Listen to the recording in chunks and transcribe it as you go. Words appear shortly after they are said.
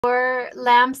floor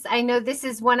lamps. I know this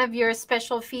is one of your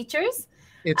special features.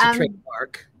 It's a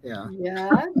trademark. Yeah.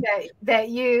 Yeah, that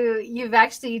you've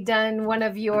actually done one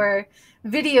of your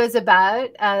videos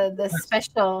about the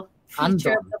special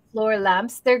feature of Andon. the floor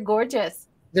lamps. They're gorgeous.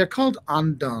 They're called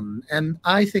andon, and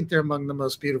I think they're among the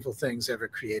most beautiful things ever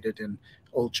created in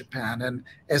old Japan. And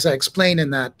as I explain in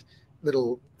that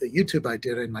little YouTube I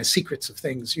did in my Secrets of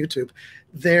Things YouTube,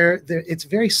 it's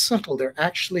very subtle. They're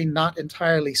actually not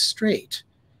entirely straight.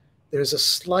 There's a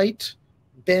slight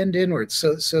bend inwards.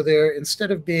 So they're,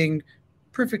 instead of being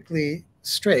perfectly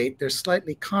straight, they're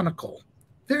slightly conical,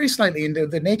 very slightly. And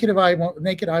the naked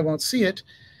eye won't see it,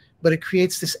 but it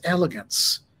creates this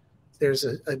elegance. There's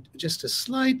just a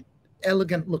slight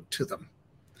elegant look to them.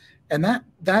 And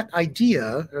that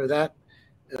idea, or that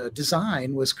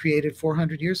design, was created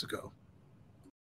 400 years ago.